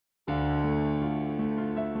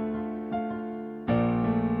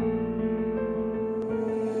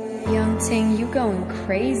Young Ting, you going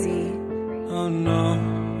crazy. Oh no,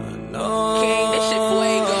 no. King, this shit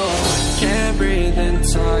fuego. Can't breathe in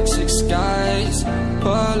toxic skies.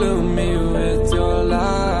 Pollute me with your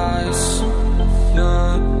lies.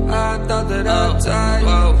 Yeah, I thought that I'd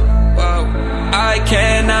die. I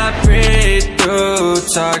cannot breathe through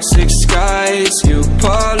toxic skies. You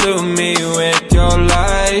pollute me with your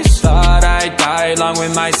lies. Thought I'd die along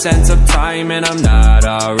with my sense of time, and I'm not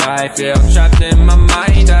alright. Feel trapped in my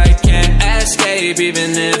mind, I can't escape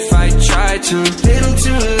even if I try to. Little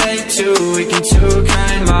too late, too weak and too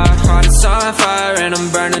kind. My heart is on fire and I'm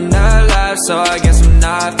burning alive, so I guess I'm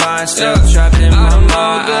not fine. Still trapped in my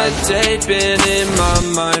mind. The date been in my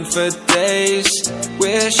mind for days.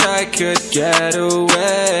 Wish I could get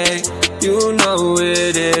away. You know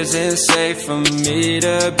it isn't safe for me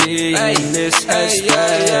to be in this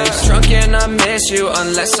headspace. Drunk and I miss you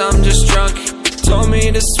unless I'm just drunk. Told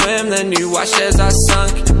me to swim, then you watched as I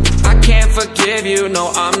sunk. I can't forgive you,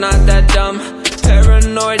 no I'm not that dumb.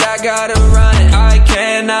 Paranoid, I gotta run. I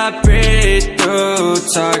cannot breathe through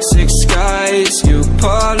toxic skies. You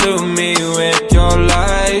pollute me with your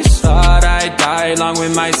lies. Thought I'd die along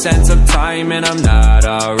with my sense of time, and I'm not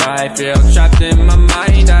alright. Feel trapped in my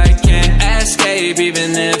mind, I can't escape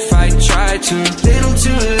even if I try to. Little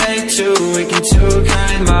too late, too weak and too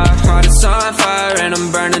kind. My heart is on fire and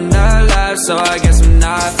I'm burning alive, so I guess I'm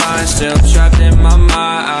not fine. Still trapped in my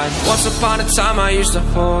mind. Once upon a time I used to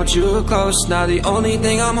hold you close. Now the only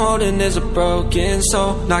thing I'm holding is a broken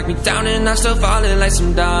soul. Knock me down and I'm still falling like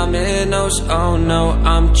some dominoes. Oh no,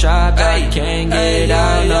 I'm trapped, I can't get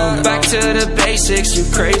out, no. Back to the basics, you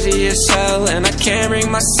crazy as hell, and I can't bring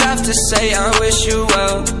myself to say I wish you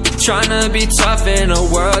well. Tryna be tough in a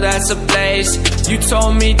world that's ablaze. You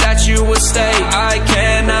told me that you would stay. I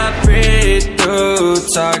cannot breathe through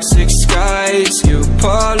toxic skies. You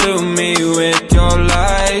pollute me with your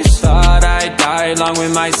lies. Thought I'd die along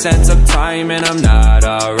with my sense of time, and I'm not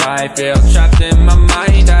alright. Feel trapped in my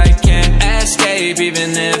mind, I can't escape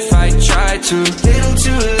even if I try to. Little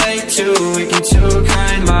too late, too weak and too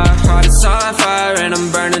kind. My heart is on fire and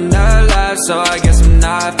I'm burning alive, so I guess I'm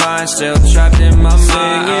not fine. Still trapped in my mind.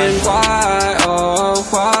 Singing why, oh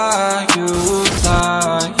why you lie.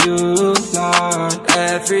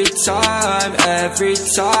 Every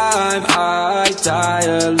time I die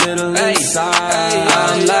a little inside.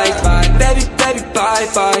 I'm like bye, baby,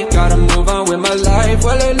 bye. Gotta move on with my life,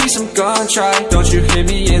 well at least I'm gonna try. Don't you hit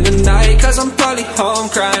me in the night, cause I'm probably home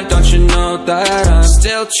crying. Don't you know that I'm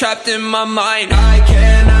still trapped in my mind. I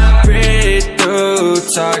cannot breathe through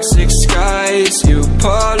toxic skies. You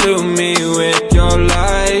pollute me with your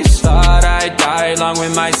lies. Thought I'd die along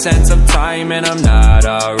with my sense of time, and I'm not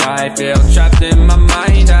alright. Feel trapped in my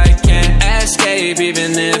mind, I can't escape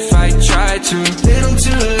even if I try to. Little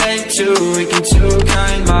too late, too weak and too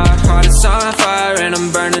kind. My heart is on fire and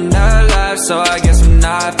I'm burning alive, so I guess I'm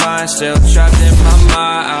not fine. Still trapped in my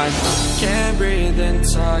mind. Can't breathe in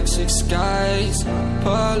toxic skies.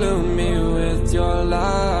 Pollute me with your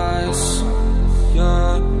lies.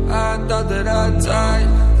 Yeah, I thought that I'd die.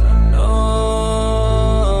 No.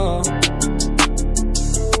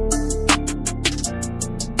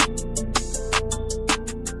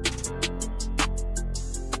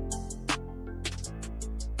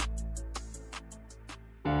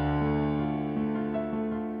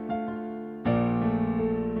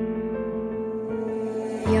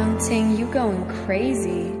 Young Ting, you going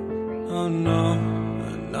crazy. Oh no,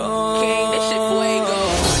 no. King, this shit fuego.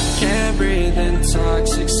 Can't breathe in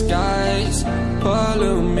toxic skies.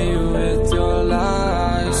 Pollute me with your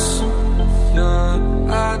lies. Yeah,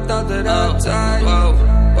 I thought that I'd die.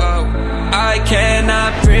 I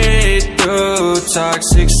cannot breathe through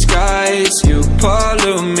toxic skies. You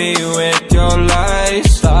pollute me with your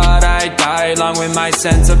lies. Thought I'd die along with my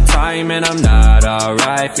sense of time, and I'm not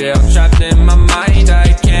alright. Feel trapped in my mind,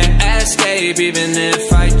 I can't escape even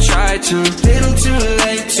if I try to. Little too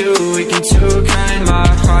late, too weak and too kind. My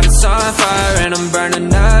heart is on fire and I'm burning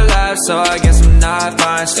alive, so I guess I'm not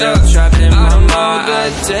fine. Still trapped in my mind.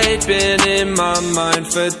 The date been in my mind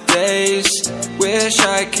for days. Wish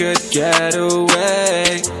I could get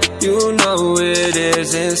away. You know it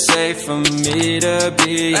isn't safe for me to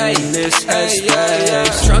be in this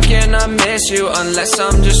headspace. Drunk and I miss you unless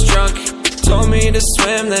I'm just drunk. Told me to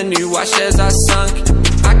swim, then you watched as I sunk.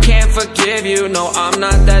 I can't forgive you, no I'm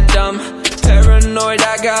not that dumb. Paranoid,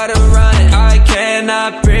 I gotta run. I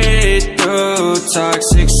cannot breathe through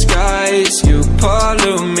toxic skies. You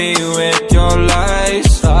pollute me with your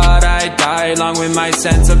lies. Thought I'd die along with my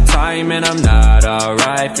sense of time, and I'm not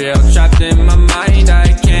alright. Feel trapped in my mind,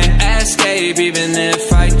 I can't escape even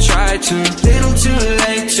if I try to. Little too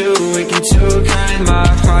late, too weak and too kind. My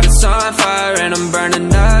heart is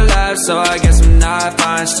so I guess I'm not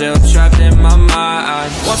fine. Still trapped in my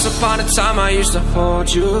mind. Once upon a time I used to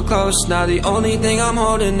hold you close. Now the only thing I'm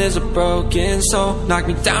holding is a broken soul. Knock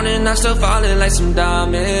me down and I'm still falling like some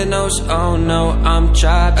dominoes. Oh no, I'm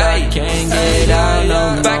trapped, I can't get out,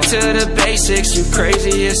 no. Back to the basics, you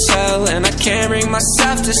crazy as hell. And I can't bring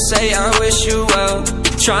myself to say I wish you well.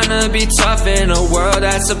 Tryna be tough in a world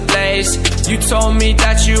that's ablaze. You told me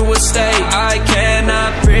that you would stay. I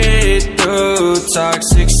cannot breathe through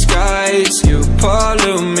toxic skies. You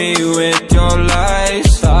pollute me with your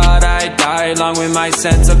lies. Thought I'd die along with my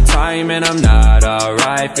sense of time, and I'm not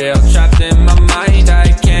alright. Feel trapped in my mind,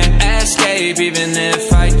 I can't escape even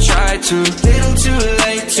if I try to. Little too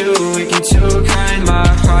late, too weak and too kind. My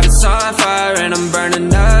heart is on fire and I'm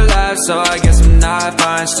burning alive, so I guess I'm not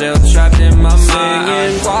fine. Still trapped in my mind.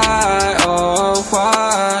 Singing why, oh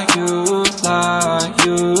why you lie,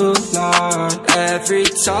 you lie. Every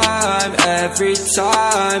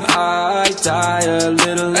time I die a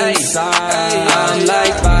little inside. I'm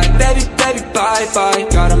like bye, baby, baby, bye, bye.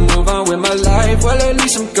 Gotta move on with my life, well at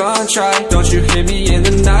least I'm gonna try. Don't you hear me in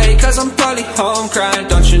the night, cause I'm probably home crying.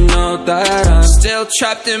 Don't you know that I'm still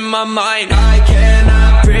trapped in my mind. I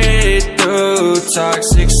cannot breathe through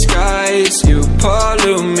toxic skies. You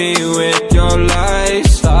pollute me with your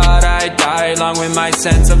lies. Thought I'd die along with my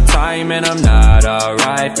sense of time, and I'm not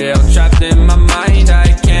alright. Feel trapped in my mind, I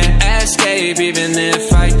can't escape even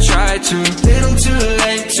if I try to. Little too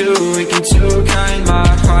late, too weak and too kind. My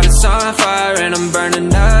heart is on fire and I'm burning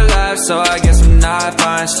alive, so I guess I'm not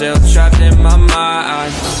fine. Still trapped in my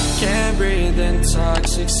mind. Can't breathe in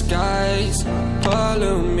toxic skies.